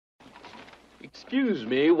Excuse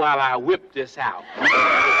me while I whip this out.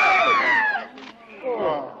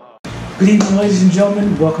 Good evening, ladies and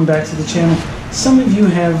gentlemen. Welcome back to the channel. Some of you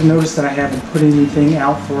have noticed that I haven't put anything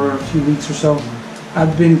out for a few weeks or so.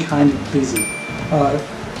 I've been kind of busy.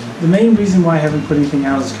 The main reason why I haven't put anything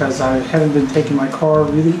out is because I haven't been taking my car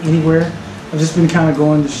really anywhere. I've just been kind of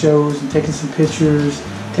going to shows and taking some pictures,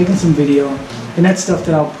 taking some video, and that's stuff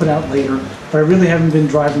that I'll put out later. But I really haven't been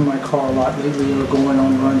driving my car a lot lately or going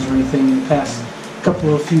on runs or anything in the past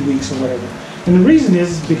few weeks or whatever. And the reason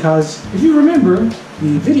is because, if you remember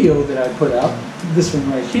the video that I put out, this one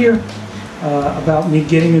right here, about me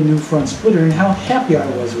getting a new front splitter and how happy I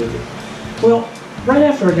was with it. Well, right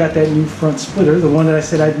after I got that new front splitter, the one that I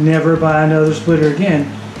said I'd never buy another splitter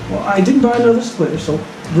again, well, I didn't buy another splitter, so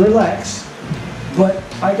relax. But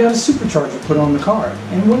I got a supercharger put on the car.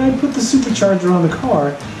 And when I put the supercharger on the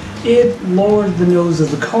car, it lowered the nose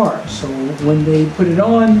of the car. So when they put it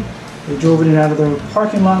on, they drove it in out of their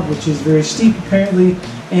parking lot, which is very steep apparently,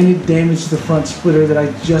 and it damaged the front splitter that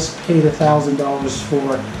I just paid $1,000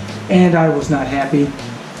 for, and I was not happy.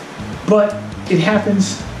 But it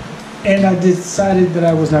happens, and I decided that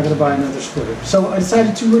I was not going to buy another splitter. So I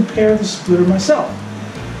decided to repair the splitter myself.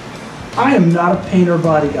 I am not a paint or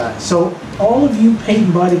body guy, so all of you paint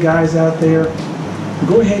and body guys out there,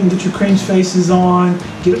 go ahead and get your cringe faces on,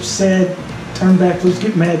 get upset, turn back, let's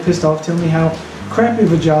get mad, pissed off, tell me how crappy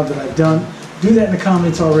of a job that I've done. Do that in the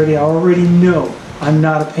comments already. I already know I'm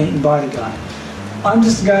not a paint and body guy. I'm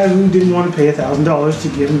just a guy who didn't want to pay $1,000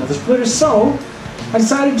 to get another splitter, so I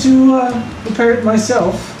decided to repair it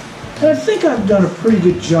myself. And I think I've done a pretty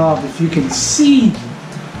good job. If you can see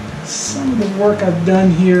some of the work I've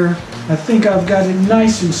done here, I think I've got it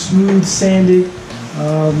nice and smooth, sanded.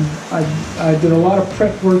 I did a lot of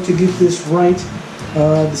prep work to get this right.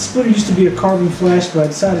 The splitter used to be a carbon flash, but I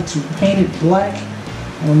decided to paint it black.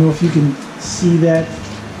 I don't know if you can see that.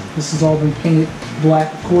 This has all been painted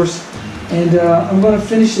black, of course. And I'm going to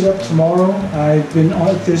finish it up tomorrow. I've been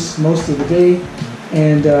on this most of the day,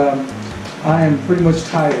 and I am pretty much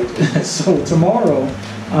tired. So tomorrow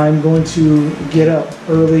I'm going to get up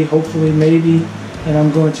early, hopefully, maybe, and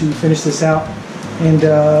I'm going to finish this out. And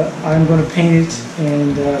I'm going to paint it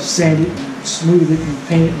and sand it and smooth it and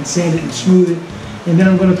paint it and sand it and smooth it. And then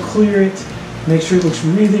I'm going to clear it, make sure it looks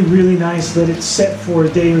really, really nice, let it set for a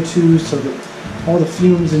day or two so that all the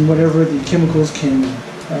fumes and whatever, the chemicals can,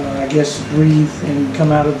 I guess, breathe and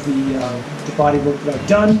come out of the body work that I've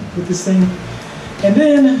done with this thing. And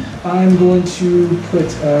then I'm going to put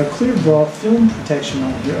clear bra film protection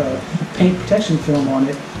on here, paint protection film on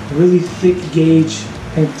it, a really thick gauge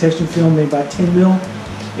paint protection film made by 10 mil.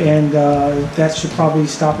 And that should probably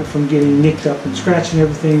stop it from getting nicked up and scratching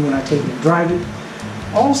everything when I take it and drive it.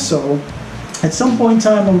 Also, at some point in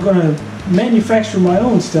time, I'm going to manufacture my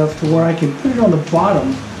own stuff to where I can put it on the bottom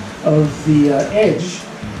of the edge,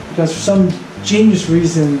 because for some genius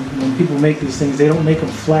reason, when people make these things, they don't make them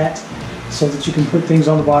flat so that you can put things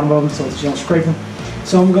on the bottom of them so that you don't scrape them.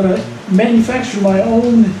 So I'm going to manufacture my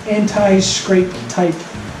own anti-scrape type,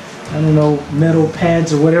 I don't know, metal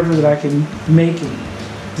pads or whatever that I can make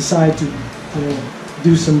and decide to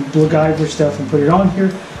do some MacGyver stuff and put it on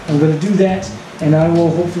here. I'm going to do that, and I will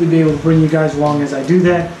hopefully be able to bring you guys along as I do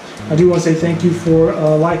that. I do want to say thank you for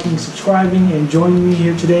liking, subscribing, and joining me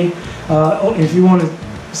here today. If you want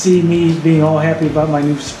to see me being all happy about my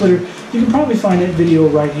new splitter, you can probably find that video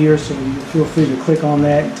right here, so feel free to click on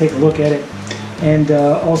that and take a look at it. And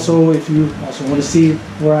also, if you also want to see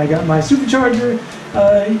where I got my supercharger,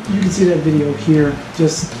 you can see that video here.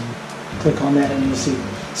 Just click on that and you'll see.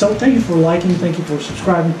 So thank you for liking, thank you for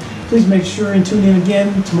subscribing. Please make sure and tune in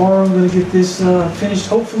again. Tomorrow I'm going to get this finished,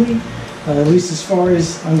 hopefully, at least as far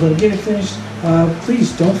as I'm going to get it finished.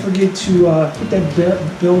 Please don't forget to hit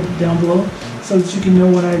that bell down below so that you can know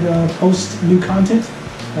when I post new content,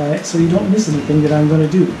 so you don't miss anything that I'm going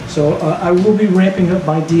to do. So I will be ramping up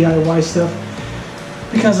my DIY stuff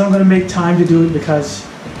because I'm going to make time to do it, because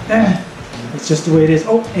it's just the way it is.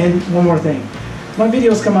 Oh, and one more thing. My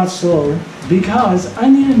videos come out slow because I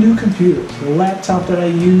need a new computer. The laptop that I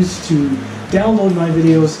use to download my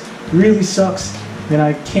videos really sucks, and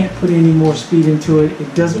I can't put any more speed into it.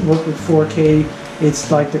 It doesn't work with 4K.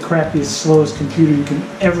 It's like the crappiest, slowest computer you can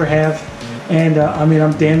ever have. And I mean,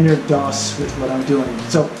 I'm damn near DOS with what I'm doing.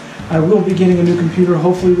 So I will be getting a new computer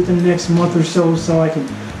hopefully within the next month or so, so I can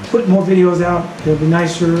put more videos out. They'll be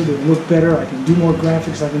nicer, they'll look better, I can do more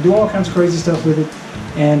graphics, I can do all kinds of crazy stuff with it.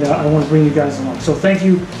 And I want to bring you guys along. So thank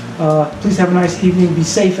you. Please have a nice evening. Be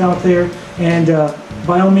safe out there. And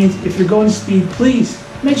by all means, if you're going to speed, please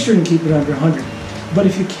make sure and keep it under 100. But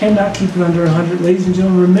if you cannot keep it under 100, ladies and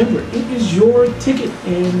gentlemen, remember, it is your ticket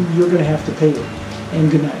and you're going to have to pay it. And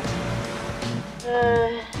good night.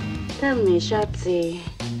 Tell me, Shotzi,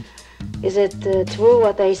 is it true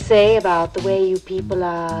what they say about the way you people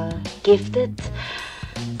are gifted?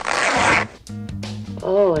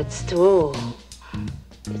 Oh, it's true.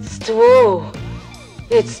 It's true.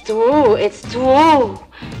 It's true. It's true.